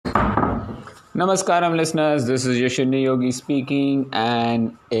Namaskaram listeners, this is Yashini Yogi speaking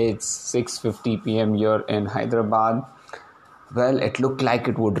and it's 6:50 p.m. here in Hyderabad. Well, it looked like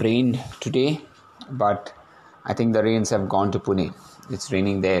it would rain today, but I think the rains have gone to Pune. It's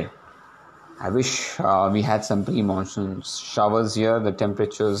raining there. I wish we had some pre-monsoon showers here. The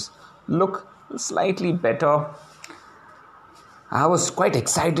temperatures look slightly better. I was quite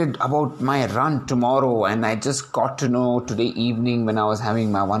excited about my run tomorrow, and I just got to know today evening when I was having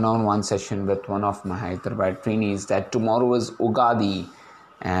my one-on-one session with one of my Hyderabad trainees that tomorrow is Ugadi,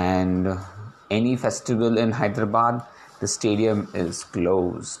 and any festival in Hyderabad, the stadium is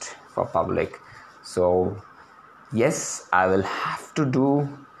closed for public. So yes, I will have to do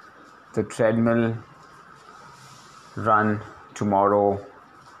the treadmill run tomorrow,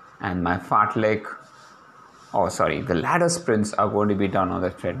 and my fartlek the ladder sprints are going to be done on the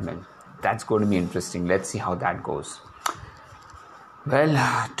treadmill. That's going to be interesting. Let's see how that goes.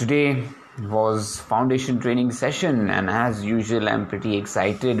 Well, today was foundation training session, and as usual, I'm pretty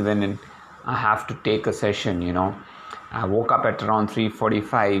excited when I have to take a session. I woke up at around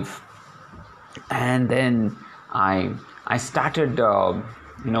 3:45, and then I started,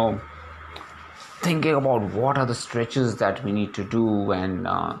 thinking about what are the stretches that we need to do, and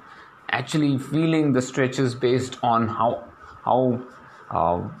actually feeling the stretches based on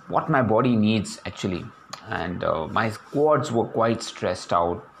what my body needs actually. And my quads were quite stressed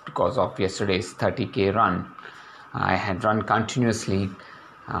out because of yesterday's 30k run. I had run continuously.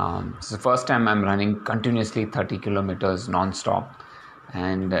 It's the first time I'm running continuously 30 kilometers non-stop,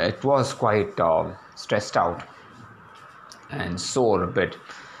 and it was quite stressed out and sore a bit.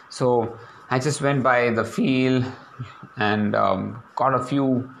 So I just went by the feel and got a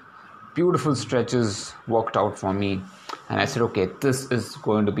few beautiful stretches worked out for me, and I said, okay, this is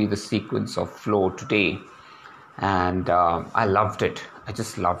going to be the sequence of flow today. And I loved it. I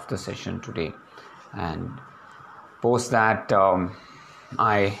just loved the session today. And post that,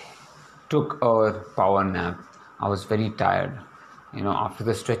 I took a power nap. I was very tired. After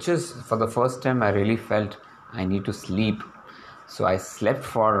the stretches, for the first time, I really felt I need to sleep. So I slept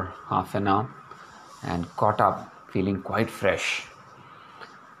for half an hour and caught up feeling quite fresh.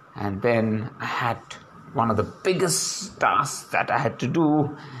 And then I had one of the biggest tasks that I had to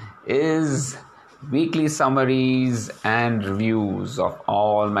do is weekly summaries and reviews of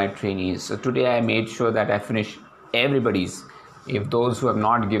all my trainees. So today I made sure that I finish everybody's. If those who have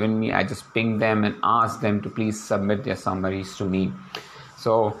not given me, I just ping them and ask them to please submit their summaries to me.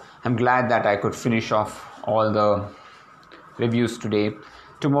 So I'm glad that I could finish off all the reviews today.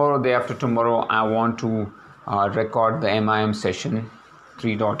 Tomorrow, day after tomorrow, I want to record the MIM session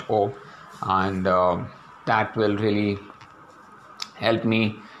 3.0, and that will really help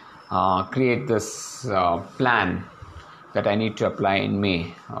me create this plan that I need to apply in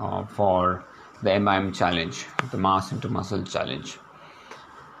May for the MIM challenge, the Mass into Muscle challenge.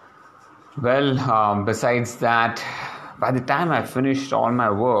 Well, besides that, by the time I finished all my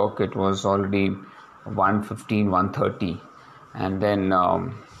work, it was already 1:15, 1:30, and then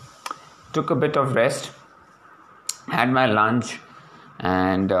took a bit of rest, had my lunch,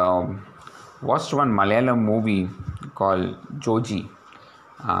 and watched one Malayalam movie called Joji.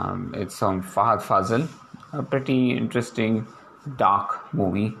 It's from Fahad Fazil, a pretty interesting, dark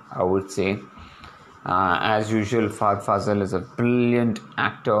movie, I would say. As usual, Fahad Fazil is a brilliant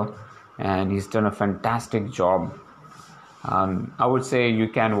actor, and he's done a fantastic job. I would say you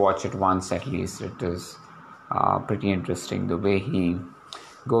can watch it once at least. It is pretty interesting the way he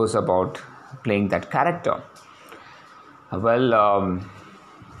goes about playing that character. Well,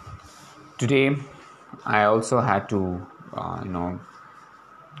 today I also had to,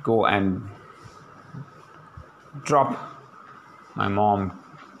 go and drop my mom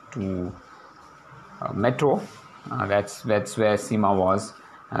to metro. That's where Seema was.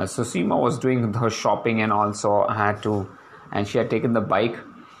 So Seema was doing her shopping, and also and she had taken the bike.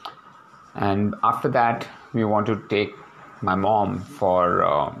 And after that, we want to take my mom for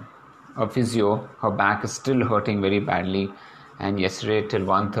a physio. Her back is still hurting very badly, and yesterday till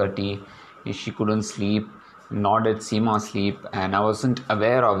 1:30 she couldn't sleep, nor did Seema sleep, and I wasn't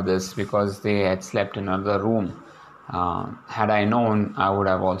aware of this because they had slept in another room. Had I known, I would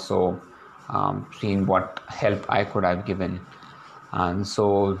have also seen what help I could have given. And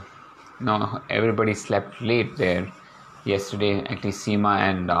so everybody slept late there yesterday, at least Seema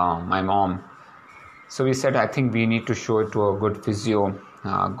and my mom. So we said, I think we need to show it to a good physio.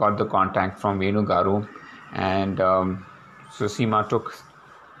 Got the contact from Venu Garu, and so Seema took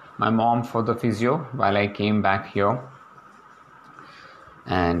my mom for the physio while I came back here.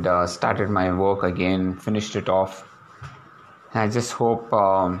 and started my work again, finished it off. I just hope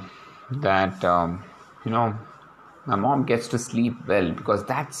that my mom gets to sleep well, because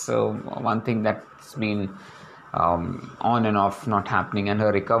that's one thing that's been on and off not happening, and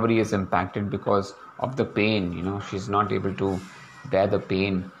her recovery is impacted because of the pain. She's not able to bear the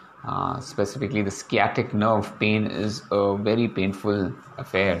pain. Specifically, the sciatic nerve pain is a very painful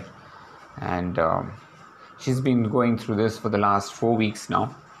affair, and she's been going through this for the last 4 weeks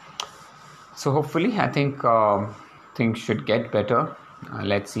now. So hopefully, I think things should get better.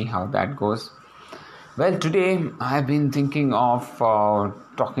 Let's see how that goes. Well, today I've been thinking of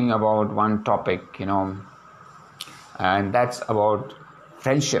talking about one topic, and that's about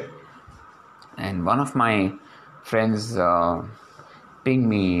friendship. And one of my friends pinged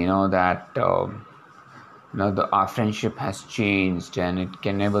me, that our friendship has changed and it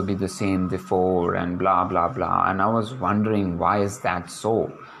can never be the same before, and blah blah blah. And I was wondering, why is that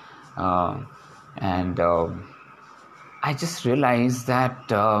so? And I just realized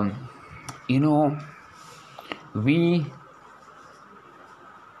that we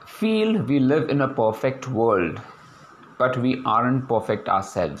feel we live in a perfect world, but we aren't perfect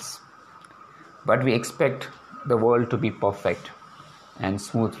ourselves. But we expect the world to be perfect and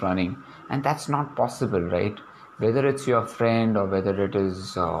smooth running, and that's not possible, right? Whether it's your friend or whether it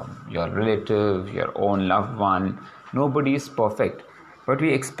is your relative, your own loved one, nobody is perfect, but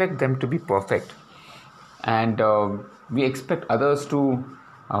we expect them to be perfect, and we expect others to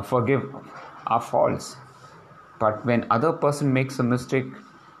forgive our faults. But when other person makes a mistake,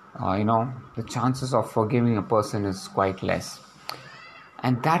 the chances of forgiving a person is quite less.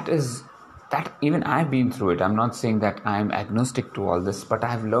 And that even I've been through it. I'm not saying that I'm agnostic to all this, but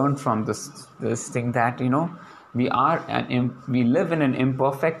I've learned from this thing that we live in an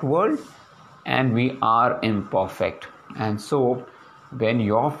imperfect world, and we are imperfect. And so when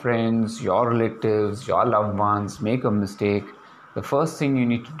your friends, your relatives, your loved ones make a mistake, the first thing you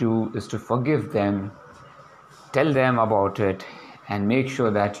need to do is to forgive them, tell them about it, and make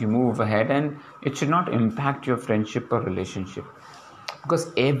sure that you move ahead. And it should not impact your friendship or relationship,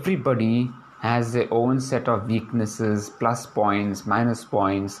 because everybody has their own set of weaknesses, plus points, minus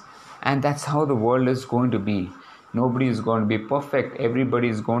points, and that's how the world is going to be. Nobody is going to be perfect. Everybody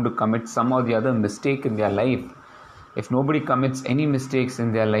is going to commit some or the other mistake in their life. If nobody commits any mistakes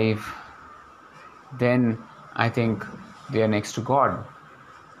in their life, then I think they are next to God.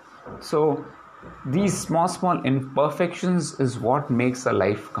 So these small imperfections is what makes a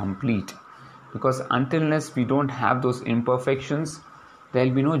life complete, because unless we don't have those imperfections, there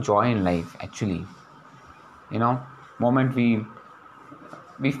will be no joy in life. Actually, moment we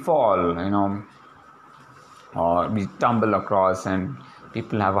fall, or we tumble across and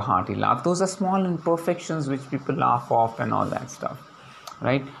people have a hearty laugh, those are small imperfections which people laugh off and all that stuff,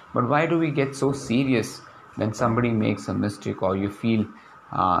 right? But why do we get so serious when somebody makes a mistake, or you feel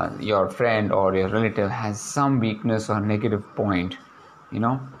your friend or your relative has some weakness or negative point?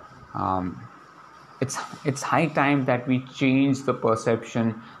 It's high time that we change the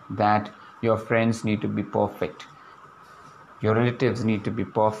perception that your friends need to be perfect, your relatives need to be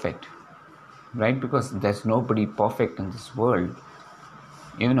perfect, right? Because there's nobody perfect in this world.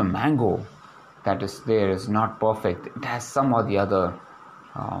 Even a mango that is there is not perfect. It has some or the other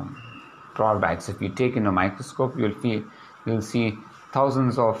drawbacks. If you take in a microscope, you'll see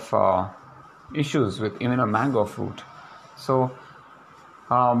thousands of issues with even a mango fruit. So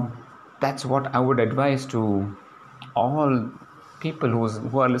that's what I would advise to all people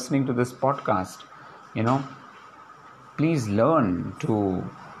who are listening to this podcast. Please learn to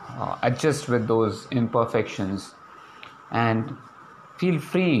adjust with those imperfections, and feel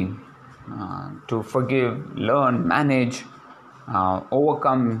free to forgive, learn, manage,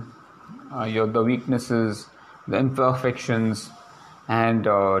 overcome the weaknesses, the imperfections, and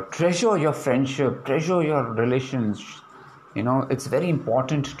treasure your friendship, treasure your relations. It's very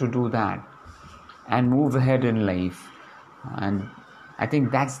important to do that and move ahead in life. And I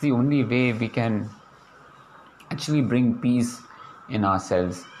think that's the only way we can actually bring peace in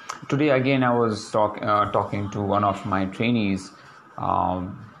ourselves. Today again, I was talking to one of my trainees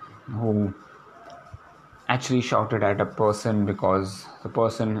who actually shouted at a person because the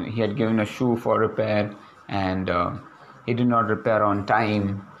person, he had given a shoe for repair, and he did not repair on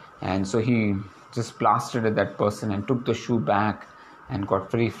time, and so he just blasted at that person and took the shoe back and got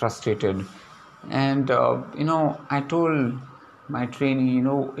very frustrated. And I told my trainee,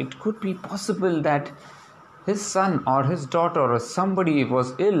 it could be possible that his son or his daughter or somebody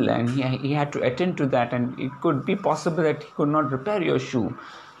was ill, and he had to attend to that, and it could be possible that he could not repair your shoe.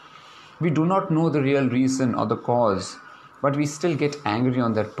 We do not know the real reason or the cause, but we still get angry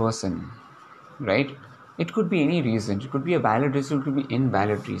on that person, right? It could be any reason. It could be a valid reason, it could be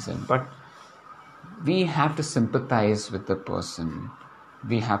invalid reason. But we have to sympathize with the person.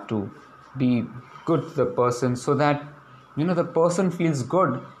 We have to be good to the person so that, the person feels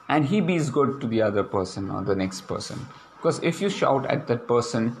good and he be good to the other person or the next person. Because if you shout at that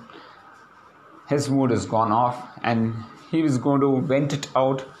person, his mood is gone off and he is going to vent it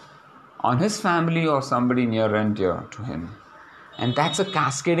out on his family or somebody near and dear to him. And that's a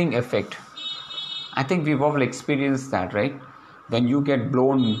cascading effect. I think we've all experienced that, right? When you get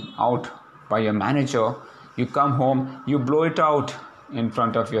blown out by your manager, you come home, you blow it out in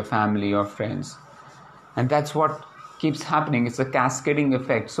front of your family or friends. And that's what keeps happening. It's a cascading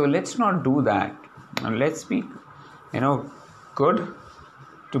effect. So let's not do that. And let's be, good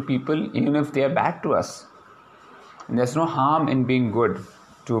to people even if they are bad to us. And there's no harm in being good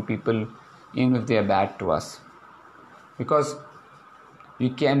to people even if they are bad to us. Because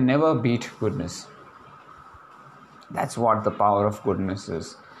you can never beat goodness. That's what the power of goodness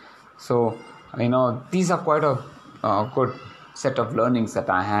is. So, these are quite a good set of learnings that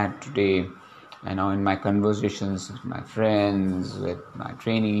I had today, in my conversations with my friends, with my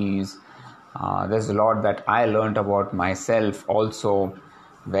trainees. There's a lot that I learned about myself also,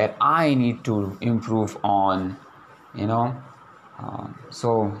 where I need to improve on,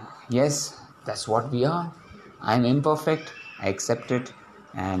 So, yes, that's what we are. I'm imperfect. I accept it.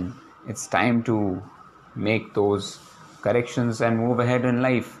 And it's time to make those corrections and move ahead in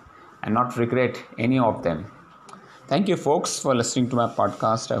life and not regret any of them. Thank you, folks, for listening to my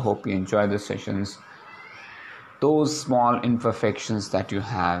podcast. I hope you enjoy the sessions. Those small imperfections that you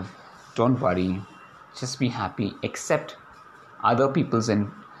have, don't worry. Just be happy. Accept other people's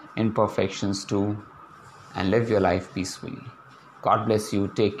imperfections too and live your life peacefully. God bless you.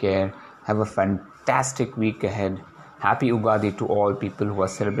 Take care. Have a fantastic week ahead. Happy Ugadi to all people who are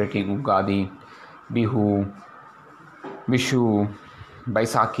celebrating Ugadi, Bihu, Vishu,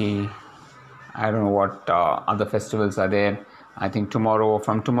 Baisakhi. I don't know what other festivals are there. I think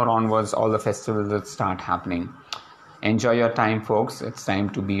from tomorrow onwards, all the festivals will start happening. Enjoy your time, folks. It's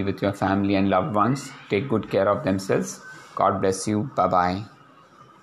time to be with your family and loved ones. Take good care of themselves. God bless you. Bye-bye.